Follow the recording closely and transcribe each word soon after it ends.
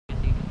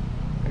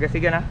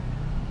Gasigan na.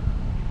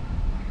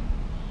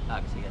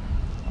 Gasigan.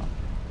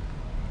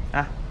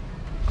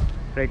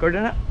 Record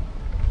na na.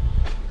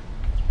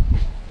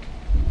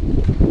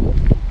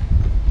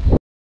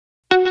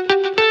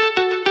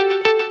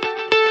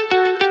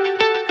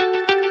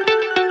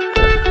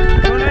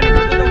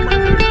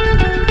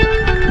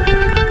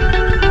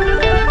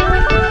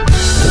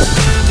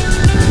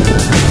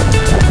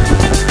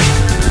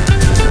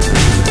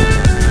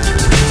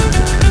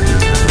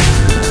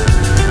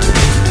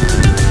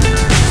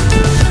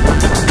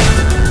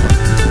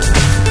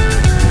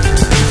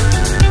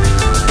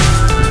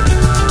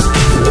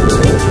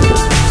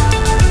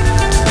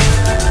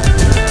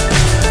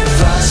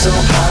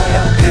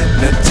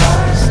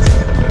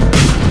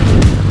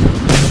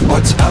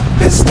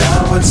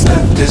 What's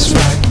left is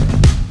right.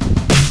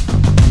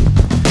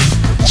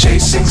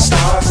 Chasing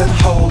stars and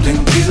holding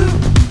you.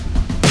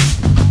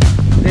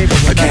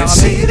 I can't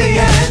see the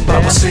end,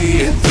 but we'll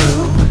see it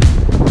through.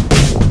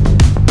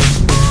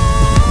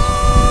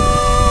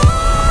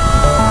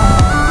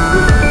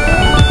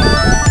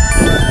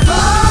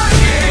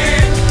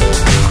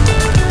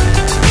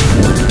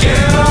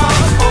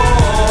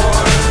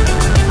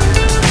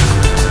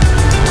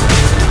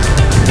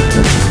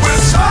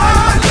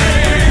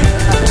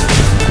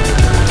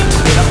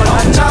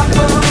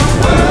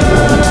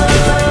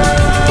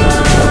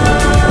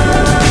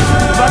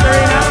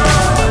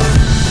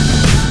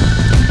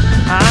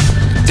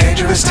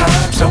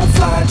 Times don't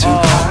fly too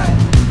high.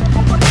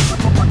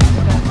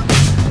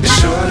 Be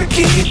sure to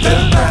keep the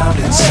ground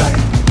in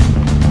sight.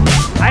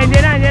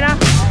 Hindi na.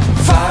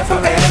 Fly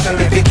forever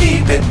if you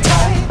keep it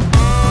tight.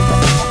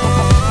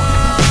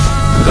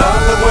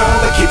 Love the world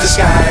but keep the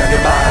sky on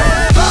your mind.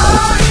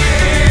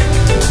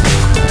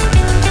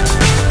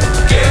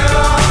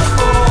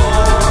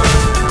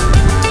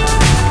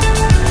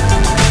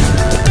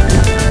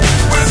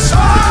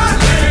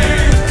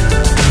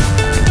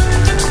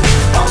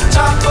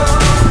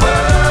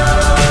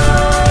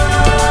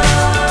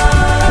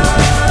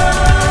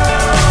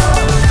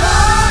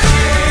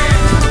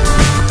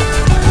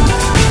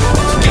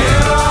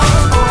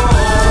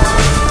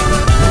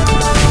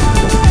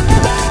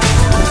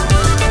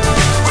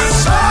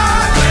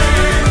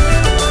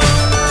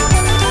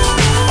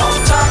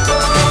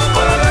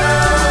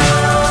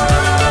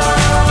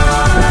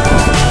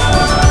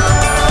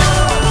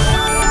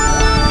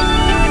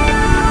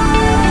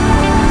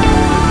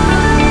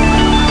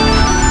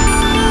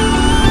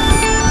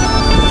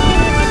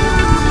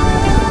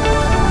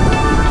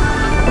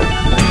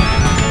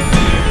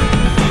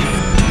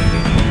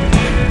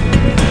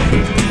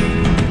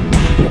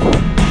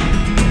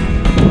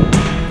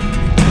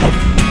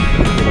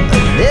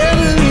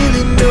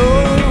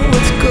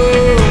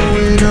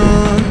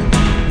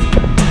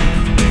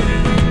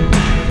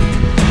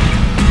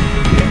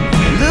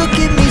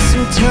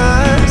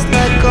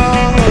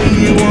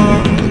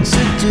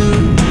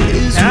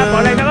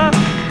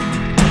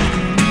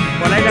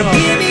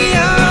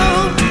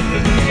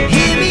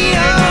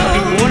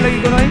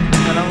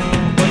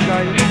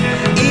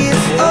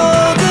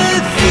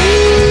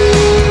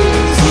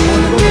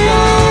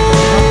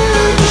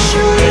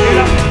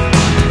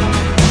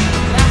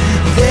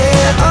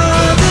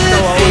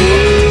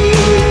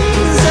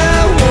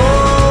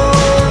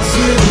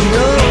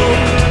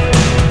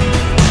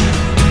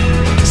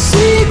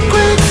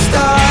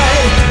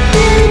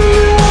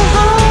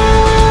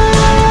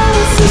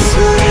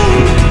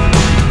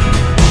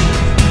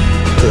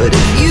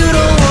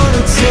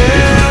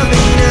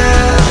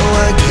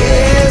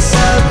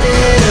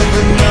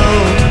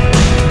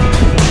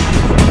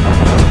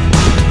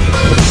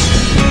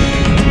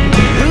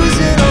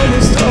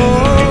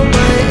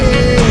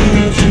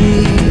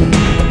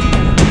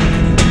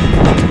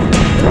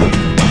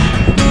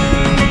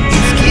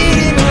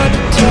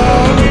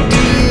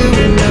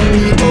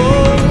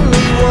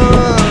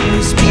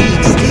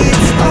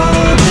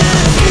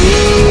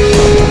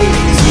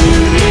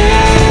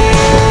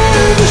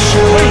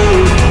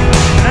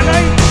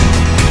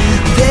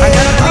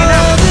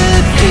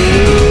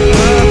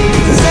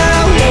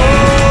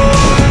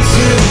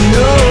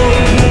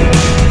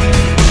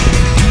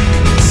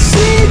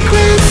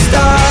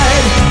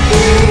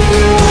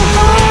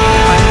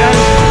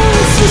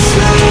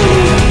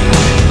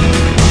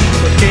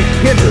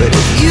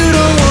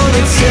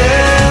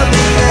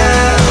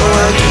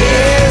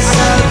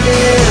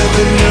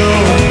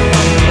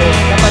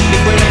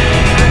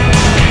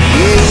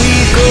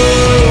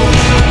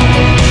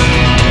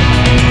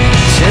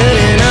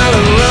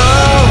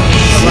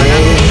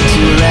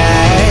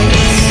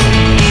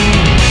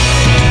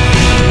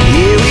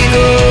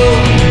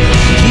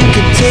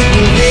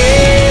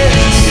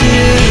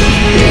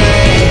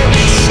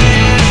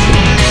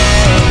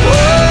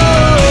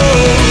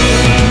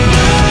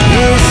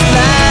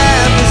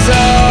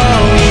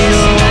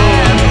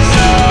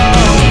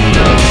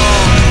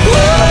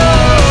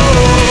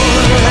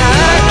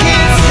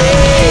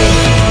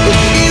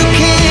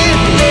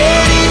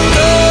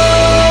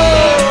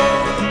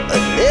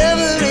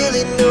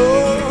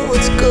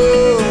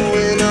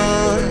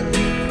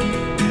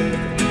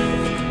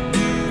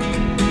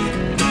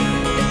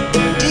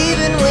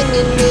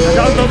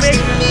 tubig.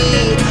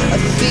 I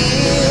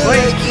feel Uy.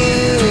 like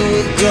you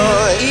were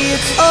gone.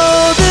 It's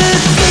all the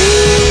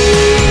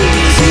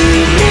things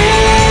you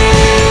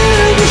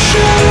never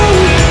show.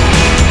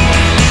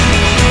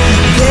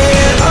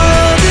 They're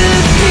all the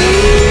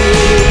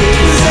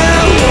things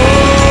I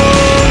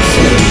want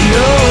to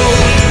know.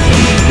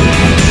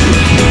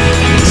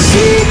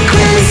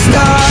 Secrets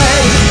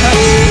start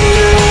in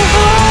your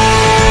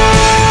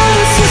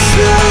heart so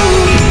slow.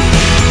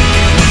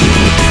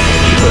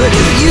 But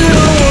if you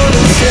don't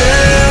wanna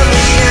tell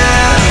me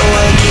now,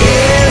 I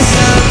guess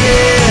I'll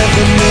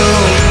never know.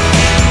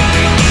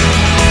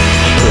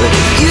 But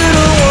if you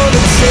don't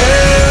wanna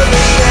tell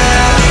me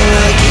now,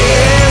 I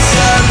guess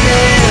I'll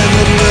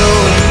never know.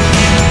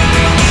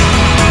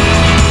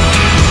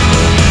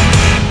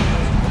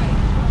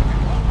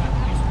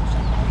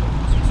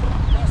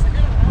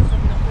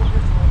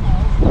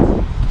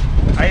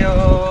 Ayo.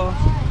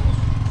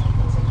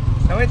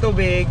 May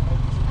tubig.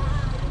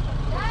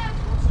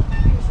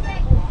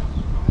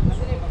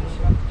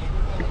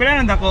 Pila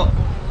nang dako?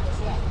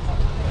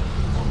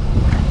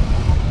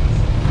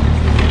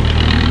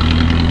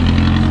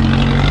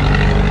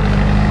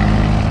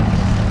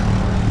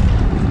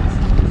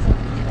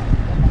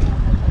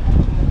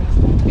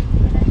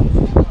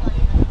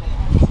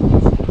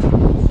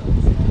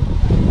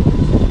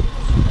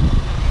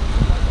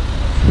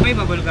 May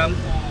bubble gum.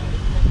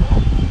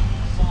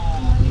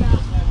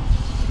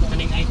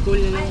 Kaning ay cool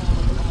na lang.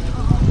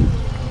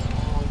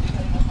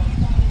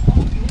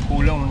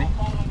 Kulang mo ni.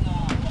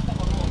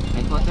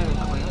 Ay water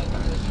ako yun.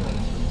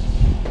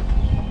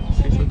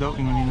 Siso daw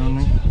kung ano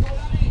nun.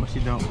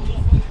 Masi daw.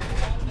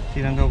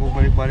 Silang daw ko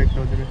balik-balik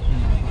daw dire.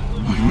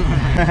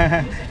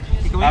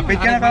 Apit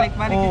ka na ka.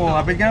 Oh,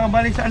 apit ka na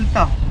kabalik sa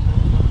alta.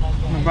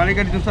 Nagbalik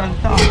ka dito sa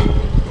alta.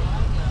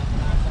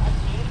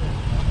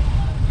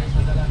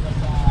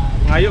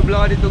 Ngayo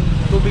bla ka dito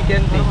tubig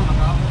yan.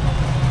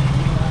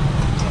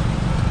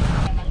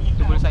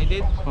 Double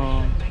sided?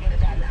 Oo.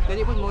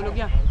 Pwede po mulog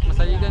yan.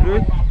 Masaligan.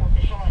 Good.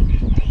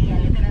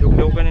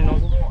 Luglaw ka nino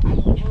ko.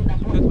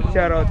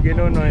 Shoutout kay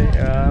Nonoy,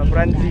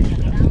 Francis.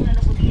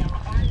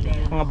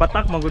 Mga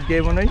batak, magod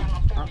kayo mo Noy.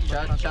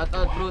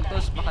 Shoutout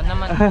Brutus, baka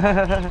naman.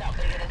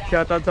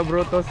 Shoutout sa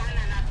Brutus.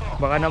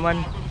 Baka naman.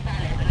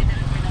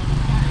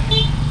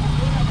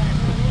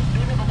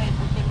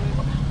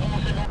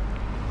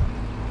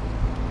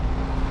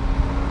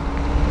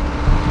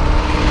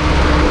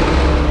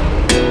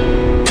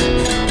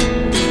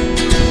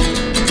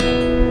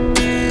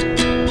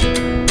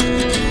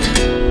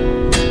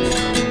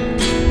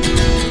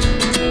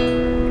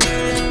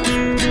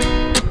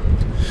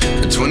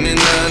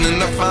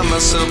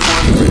 Myself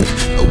wondering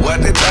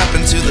what did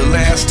happen to the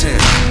last 10.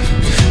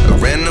 I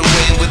ran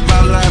away with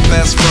my life,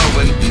 fast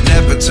forward,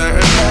 never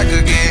turn back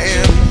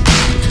again.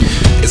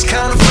 It's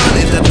kind of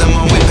funny that the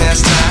more we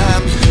pass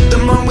time, the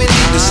more we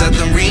need to set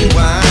the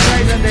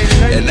rewind.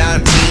 And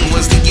 19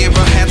 was the year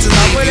I had to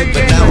leave you,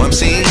 but now I'm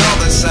seeing all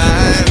the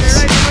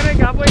signs.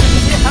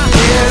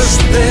 Is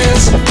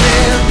this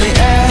really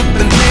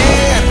happening?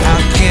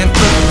 I can't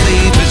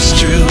believe it's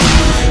true.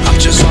 I'm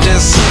just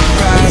as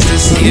surprised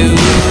as you.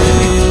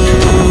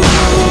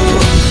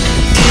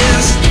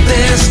 Is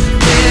this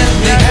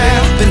really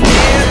happening?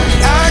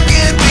 I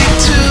can't be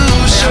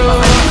too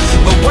sure,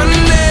 but one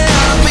day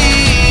I'll be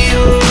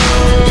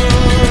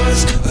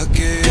yours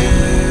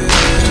again.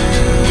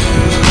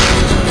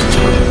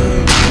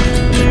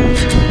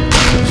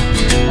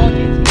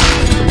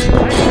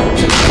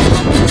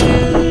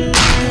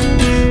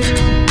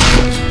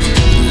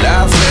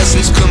 Life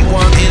lessons come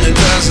one in a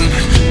dozen.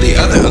 The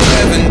other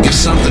 11 give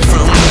something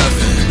from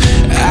nothing.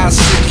 I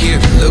sit here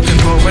looking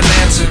for an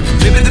answer.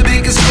 Maybe the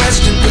biggest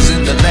question was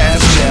in the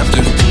last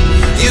chapter.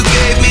 You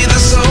gave me the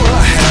soul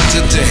I have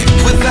today.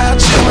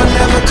 Without you I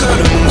never could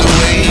have moved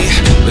away.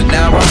 But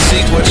now I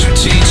see what you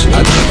teach.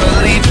 I do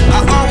believe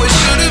I always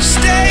should have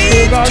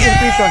stayed. Is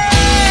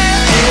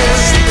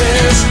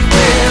this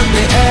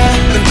really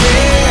happening?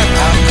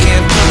 I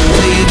can't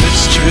believe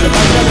it's true.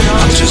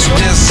 I'm just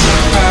as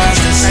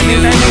surprised as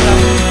you.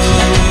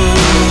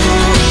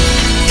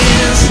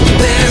 Is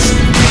this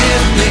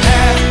really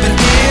happening?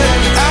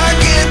 I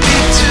can't be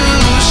too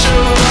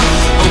sure,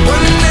 but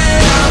one day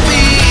I'll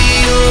be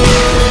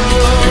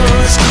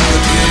yours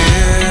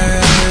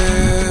again.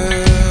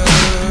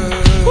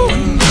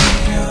 One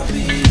day I'll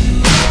be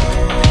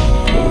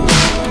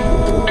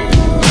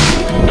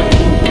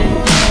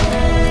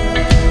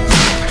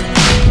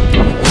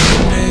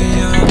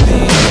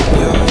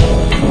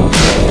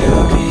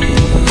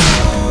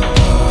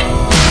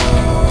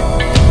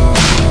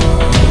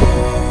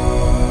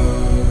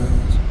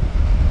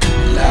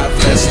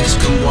lessons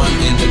come one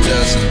in a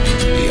dozen.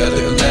 The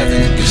other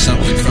 11 give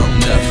something from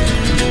nothing.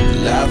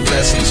 Life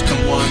lessons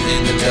come one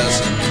in a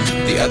dozen.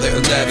 The other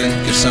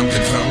 11 give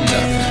something from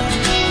nothing.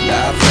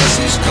 Life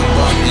lessons come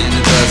one in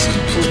a dozen.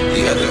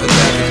 The other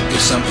 11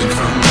 give something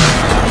from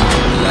nothing.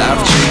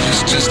 Life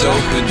changes just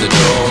open the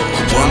door.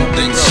 One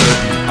thing's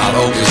certain, I'll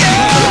always be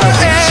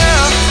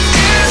yours.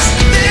 Is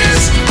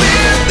this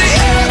really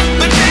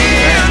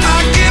happening? I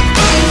can't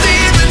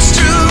believe it's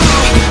true.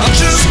 I'm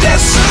just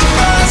as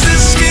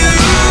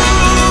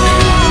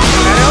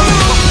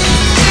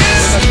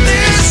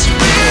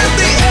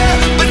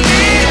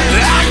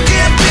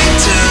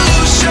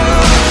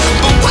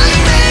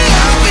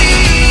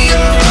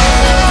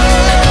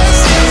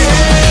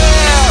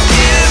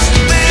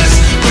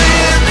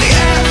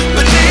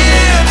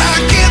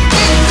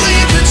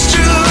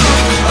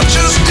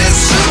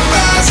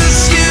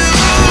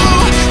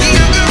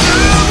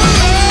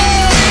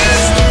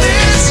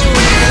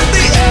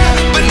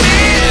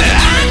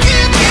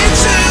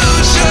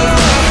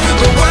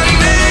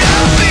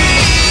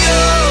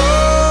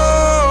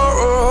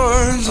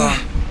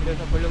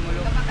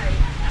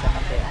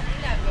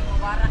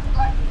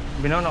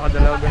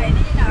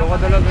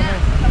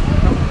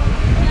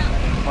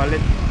Palit.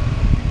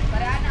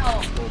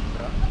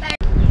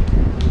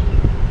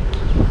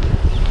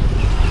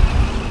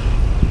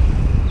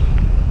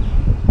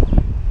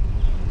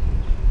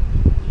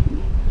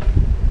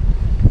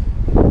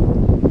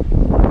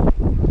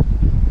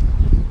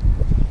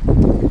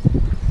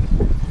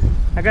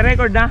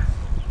 Nag-record na?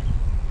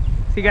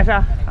 Siga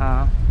siya?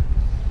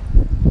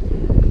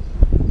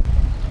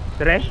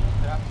 Dire?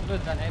 Sulod,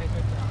 sana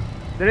i-record na.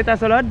 Dire ta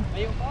sulod?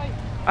 Ayun pa, oy.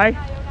 Ay!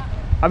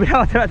 Abi na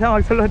ako tira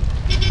magsulod.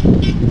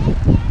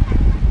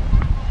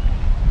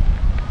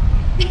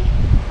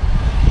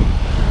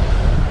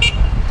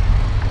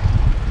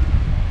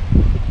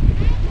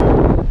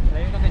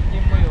 Layo na kay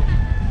Jim mo yun.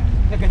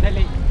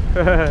 Nagadali.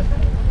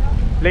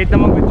 Late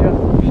naman good siya.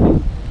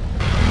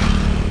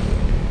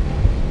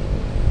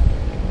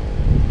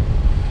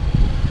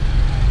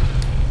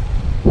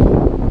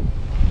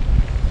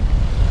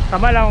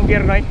 Tama lang ang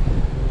gear, Noy.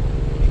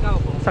 Ikaw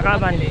po. Sa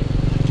kaman.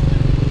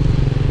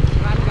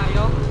 Gaan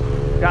kayo?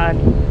 Gaan?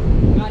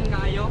 Gaan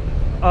kayo?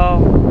 Oo.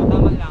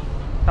 Tama lang.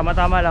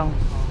 Tama-tama lang.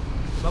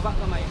 Baba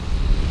kamay.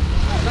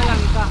 Baba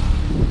lang isa.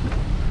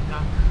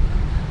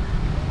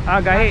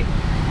 Gahi.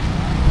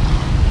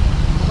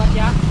 Bukat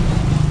ya?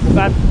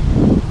 Bukat.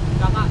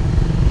 Kaka.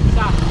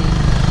 Isa.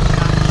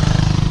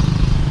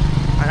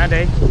 Ano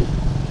day?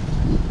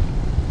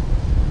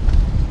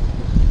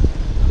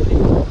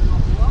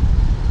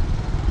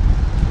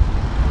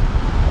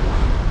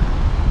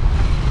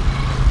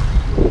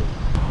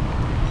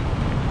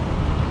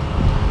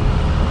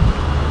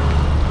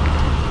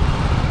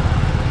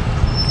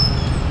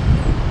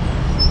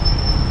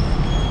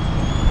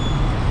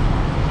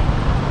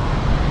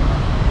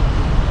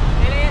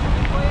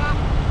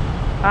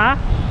 Ha?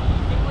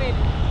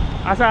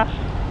 Asa?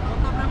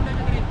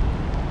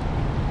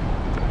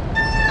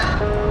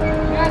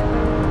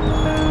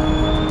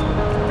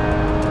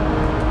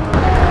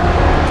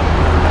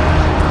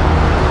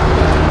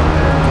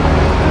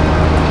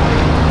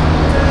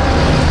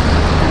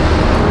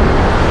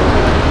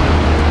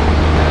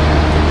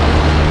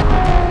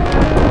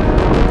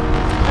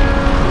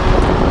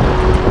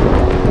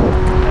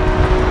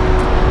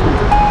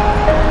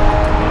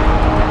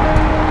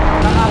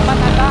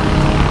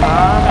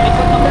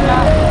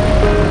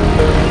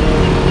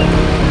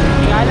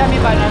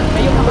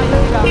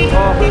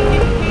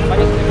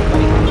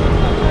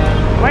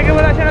 May ka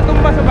wala siya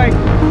natumba sa bike.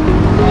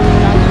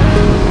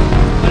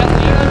 Walang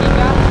ingon din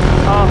ka?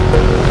 Oo.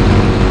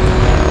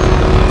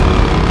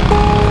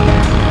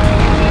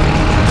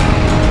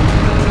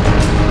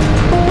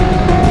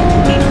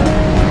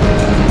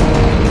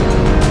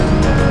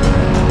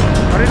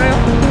 Pari na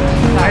yun.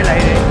 Lahi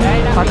eh.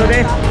 Pato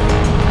de.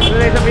 Pato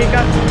de sa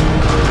bigas.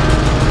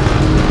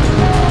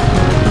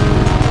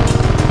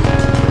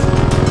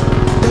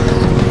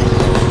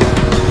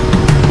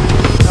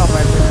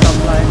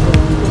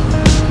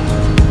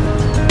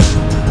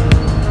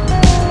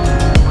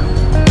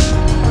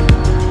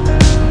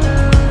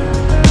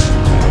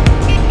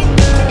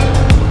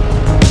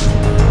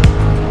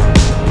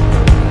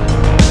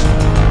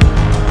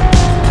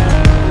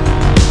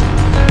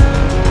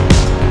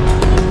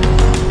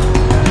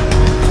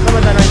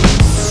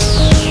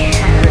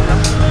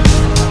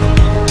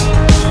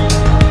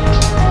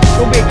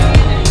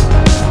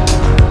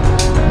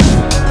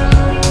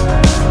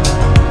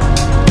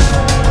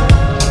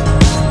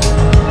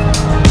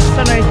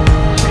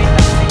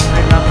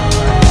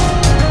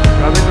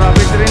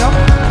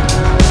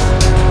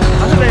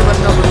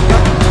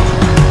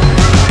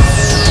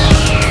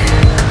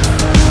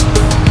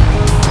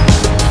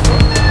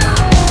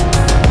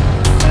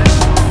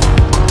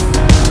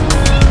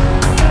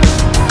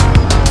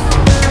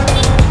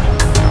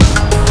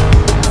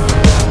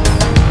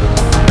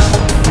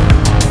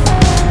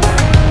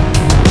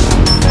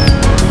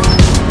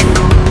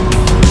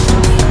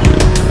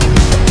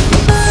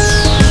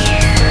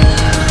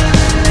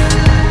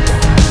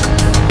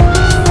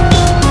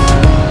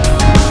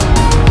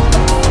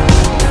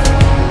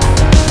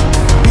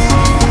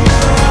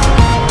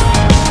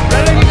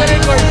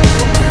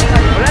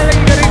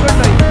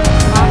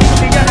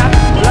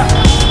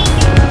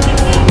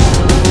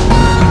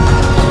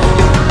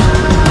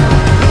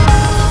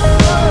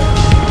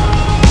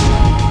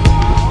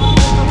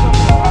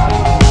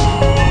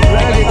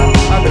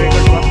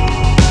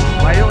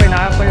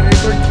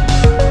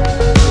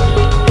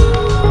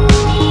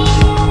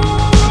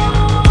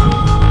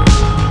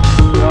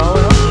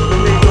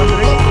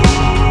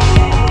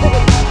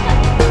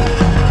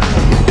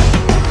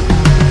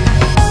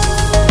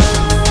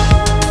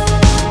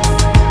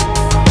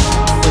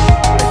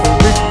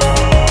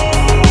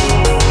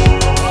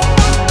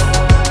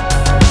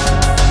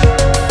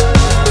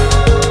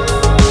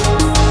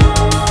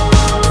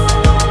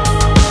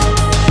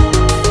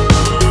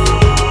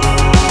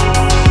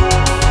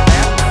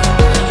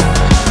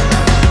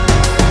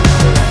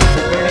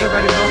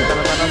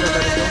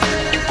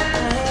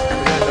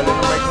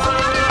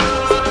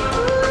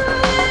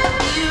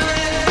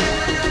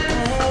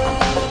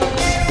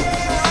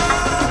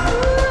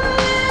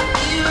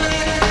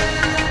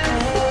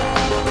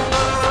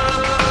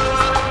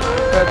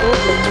 Ito,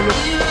 lumulok.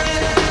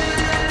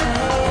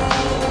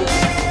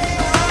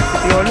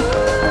 dayon.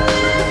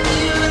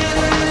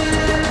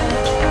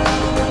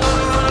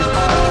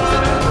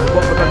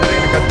 Buwa pa ta dire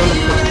nagkatulog.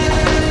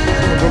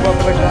 Buwa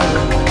pa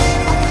ta